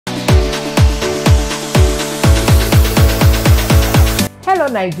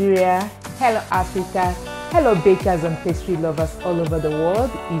Hello Nigeria, hello Africa, hello bakers and pastry lovers all over the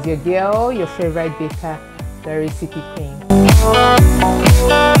world. Is your girl, your favorite baker, the Recipe Queen.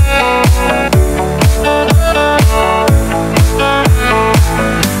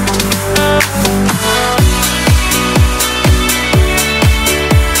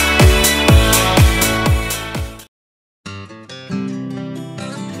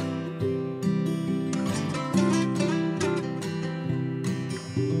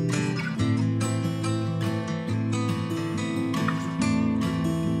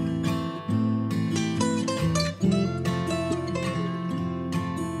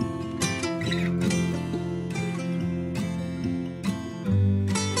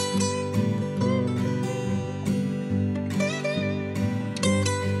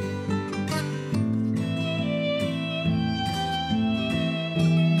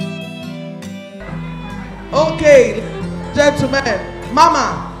 Okay, gentlemen,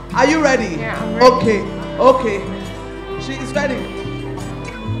 Mama, are you ready? Yeah, I'm ready. Okay, she is ready.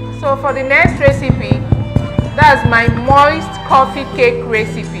 So for the next recipe, that's my moist coffee cake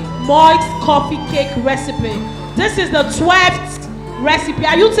recipe. Moist coffee cake recipe. This is the 12th recipe.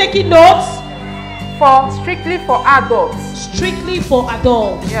 Are you taking notes? Strictly for adults. Strictly for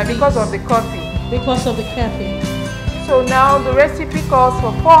adults. Yeah, because of the coffee. Because of the caffeine. So now the recipe calls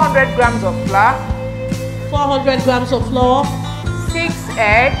for 400 grams of flour, 400 grams of flour, 6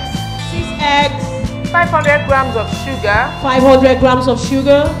 eggs, 500 grams of sugar, 500 grams of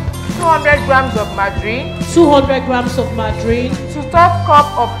sugar, 200 grams of margarine, 200 grams of margarine, 2/3 cup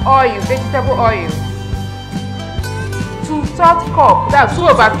of oil, vegetable oil, 2/3 cup, that's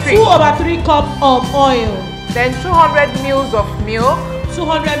 2/3. 2/3 cup of oil. Then 200 mils of milk,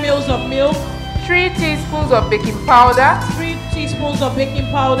 200 mils of milk, 3 teaspoons of baking powder, 3 teaspoons of baking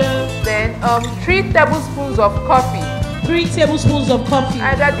powder, then 3 tablespoons of coffee, 3 tablespoons of coffee.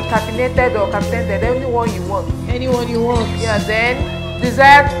 either decaffeinated or caffeinated, any one you want. Anyone you want. Yeah, then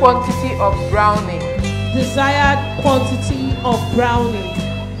desired quantity of browning. Desired quantity of browning.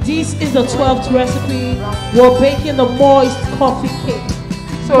 This is the 12th recipe. We're baking the moist coffee cake.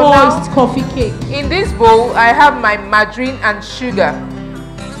 So Moist now, coffee cake. in this bowl, I have my margarine and sugar.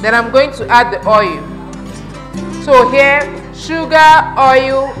 Then I'm going to add the oil. So here, sugar,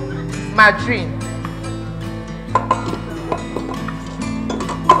 oil, margarine.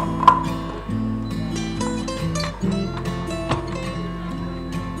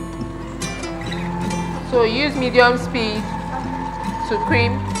 So use medium speed to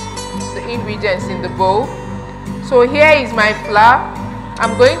cream the ingredients in the bowl. So here is my flour.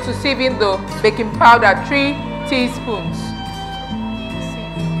 I'm going to sieve in the baking powder, 3 teaspoons.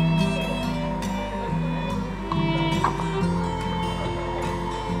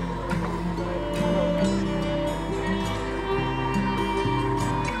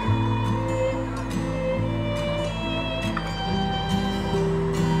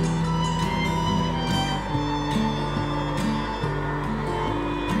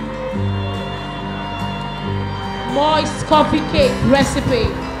 Moist coffee cake recipe.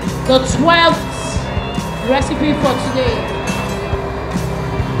 The 12th recipe for today.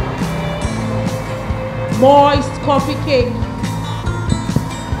 Moist coffee cake.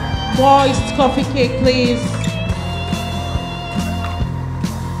 Moist coffee cake, please.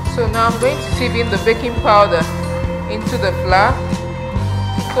 So now I'm going to sieve in the baking powder into the flour.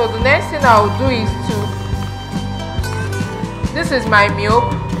 So the next thing I'll do is this is my milk.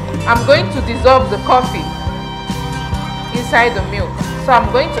 I'm going to dissolve the coffee inside the milk. So I'm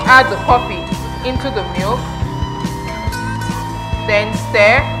going to add the coffee into the milk, then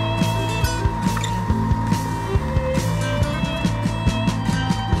stir.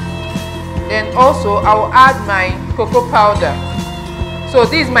 Then also I will add my cocoa powder. So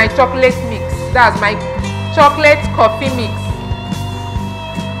this is my chocolate mix. That's my chocolate coffee mix.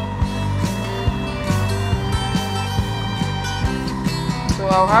 So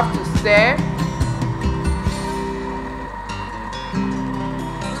I'll have to stir.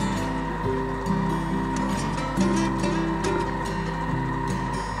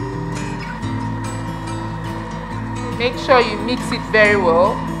 Make sure you mix it very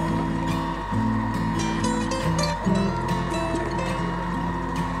well.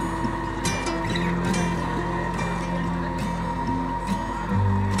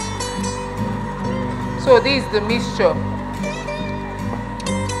 So this is the mixture.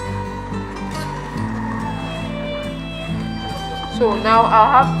 So now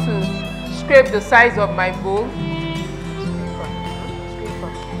I'll have to scrape the sides of my bowl.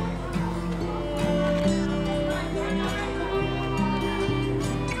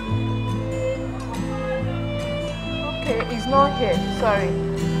 Okay, it's not here. Sorry.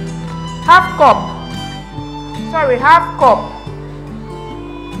 Half cup. Sorry, half cup.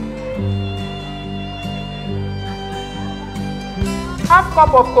 Half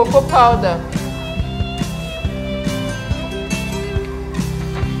cup of cocoa powder.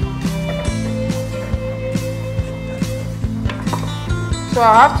 So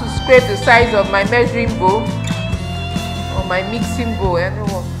I have to scrape the sides of my measuring bowl or my mixing bowl,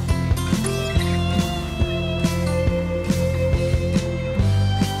 anyone.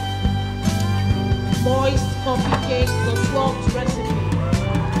 Moist coffee cake, the 12th recipe.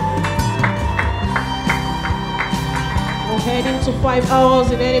 We're heading to 5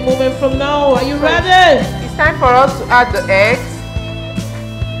 hours in any moment from now. Are you ready? It's time for us to add the eggs.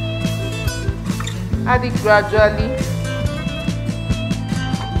 Add it gradually.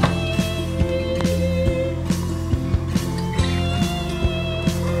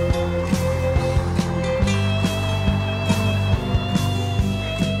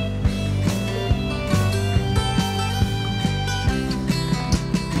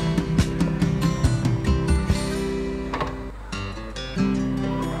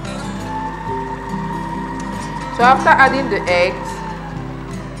 So after adding the eggs,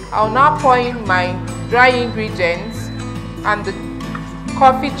 I'll now pour in my dry ingredients and the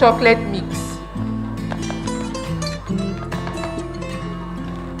coffee chocolate mix.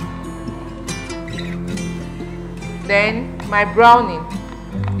 Then my browning,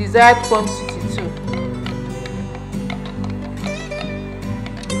 desired quantity too.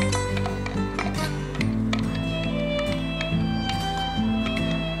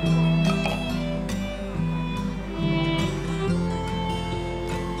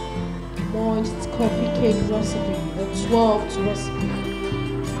 Moist coffee cake recipe, the 12th recipe.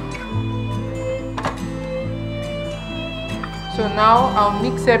 So now I'll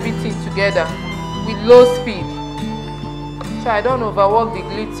mix everything together with low speed, so I don't overwork the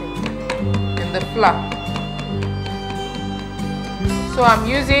gluten in the flour. So I'm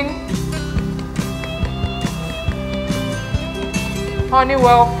using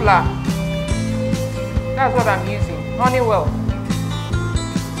Honeywell flour. That's what I'm using, Honeywell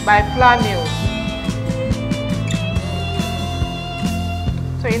by Flour Mills.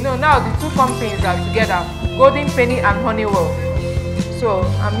 So you know now the two companies are together, Golden Penny and Honeywell. So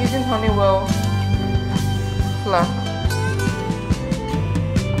I'm using Honeywell flour.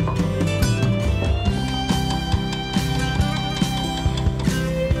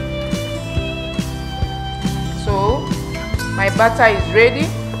 So my batter is ready.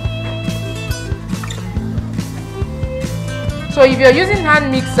 So if you're using hand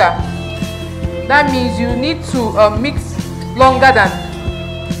mixer, that means you need to mix longer than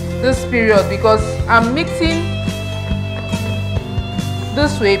this period, because I'm mixing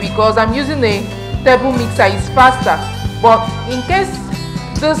this way because I'm using a table mixer. It's faster. But in case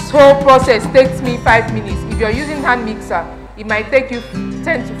this whole process takes me 5 minutes, if you're using hand mixer, it might take you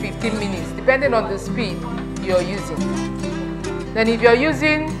 10 to 15 minutes depending on the speed you're using. Then if you're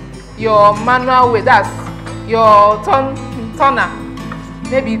using your manual way, that's your turner,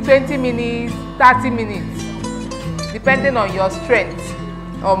 maybe 20 minutes, 30 minutes depending on your strength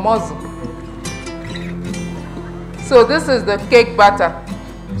or muscle. So this is the cake batter,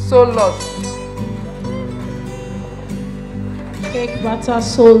 so lush. Cake batter,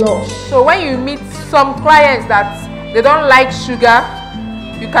 so lush. So when you meet some clients that they don't like sugar,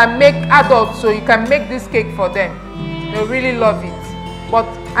 you can make adults, so you can make this cake for them. They really love it. But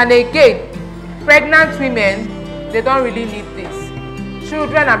and again, pregnant women, they don't really need this.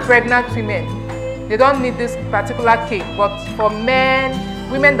 Children and pregnant women, they don't need this particular cake. But for men,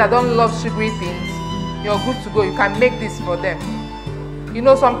 women that don't love sugary things, you're good to go. You can make this for them. You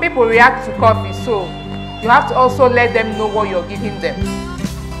know, some people react to coffee, so you have to also let them know what you're giving them.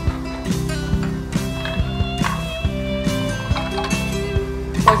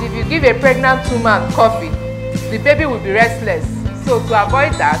 Because if you give a pregnant woman coffee, the baby will be restless. So to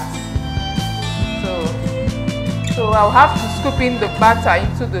avoid that, so I'll have to scoop in the batter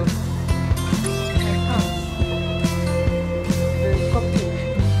into the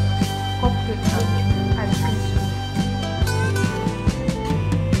cupcake and ice cream.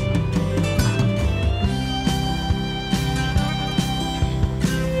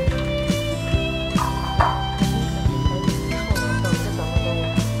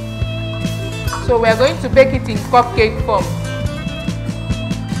 So we're going to bake it in cupcake form.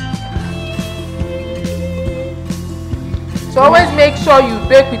 So always make sure you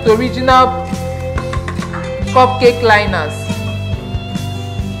bake with original cupcake liners.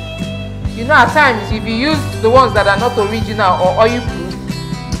 You know, at times if you use the ones that are not original or oil proof,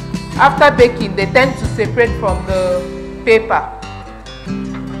 after baking they tend to separate from the paper.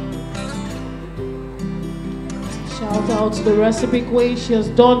 Shout out to the recipe queen. She has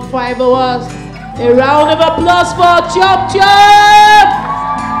done 5 hours. A round of applause for Chop Chop.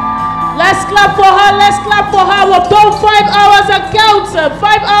 Let's clap for her. Let's clap for her. We've done 5 hours and counting.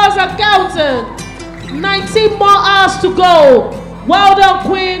 5 hours and counting. 19 more hours to go. Well done,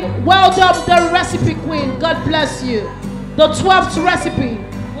 queen. Well done, the recipe queen. God bless you. The 12th recipe,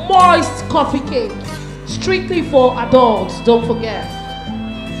 moist coffee cake. Strictly for adults. Don't forget.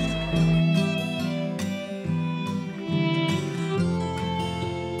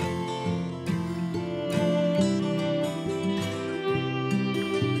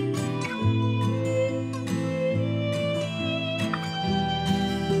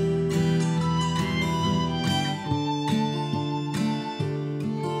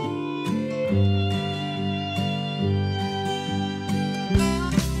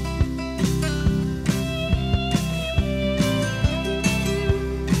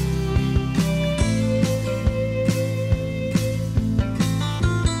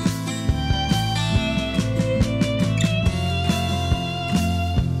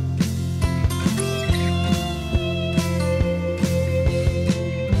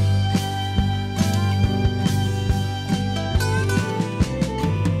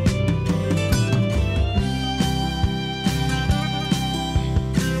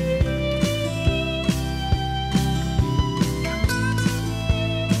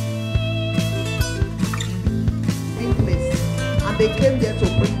 They came there to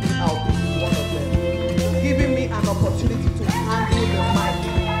bring me out. This is one of them. Giving me an opportunity to handle the mic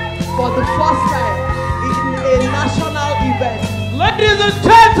for the first time in a national event. Ladies and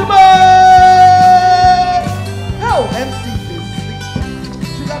gentlemen! Hell, MC is sleep.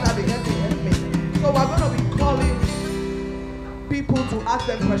 Sugar Daddy, help me. So we're going to be calling people to ask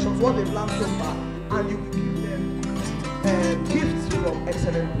them questions, what they've learned so far, and you will give them gifts from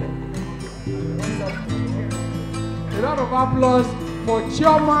excellent men. A lot of applause for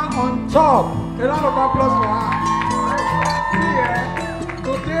Chioma on top. A lot of applause for her. See,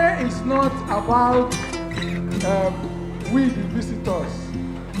 today is not about we the visitors.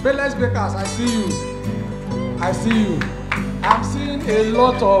 Belez Bakers, I see you. I see you. I'm seeing a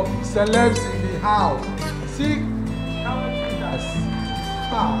lot of celebs in the house. See,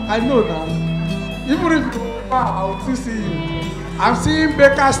 I know now. Even if you go far, I will still see you. I'm seeing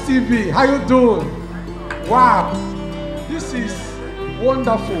Bakers TV. How you doing? Wow. This is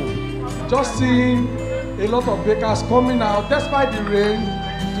wonderful. Just seeing a lot of bakers coming out despite the rain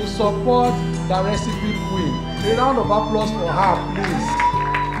to support the recipe queen. A round of applause for her, please.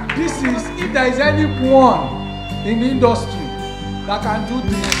 This is, if there is anyone in the industry that can do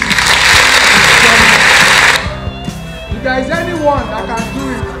this, if there is anyone that can do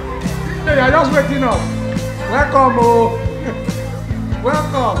it, you are just waking up. Welcome, oh.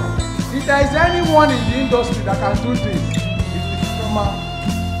 Welcome. If there is anyone in the industry that can do this,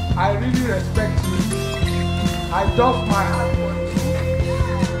 I really respect you. I doff my hat for you.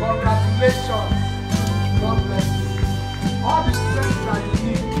 Congratulations. God bless you. All the strength that you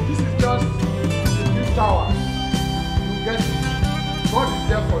need, this is just the new tower. You get it. God is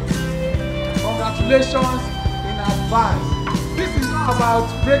there for you. Congratulations in advance. This is not about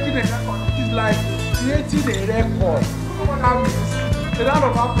breaking a record. It is like creating a record. You know what that means? A round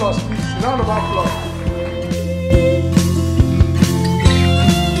of applause, please. A round of applause.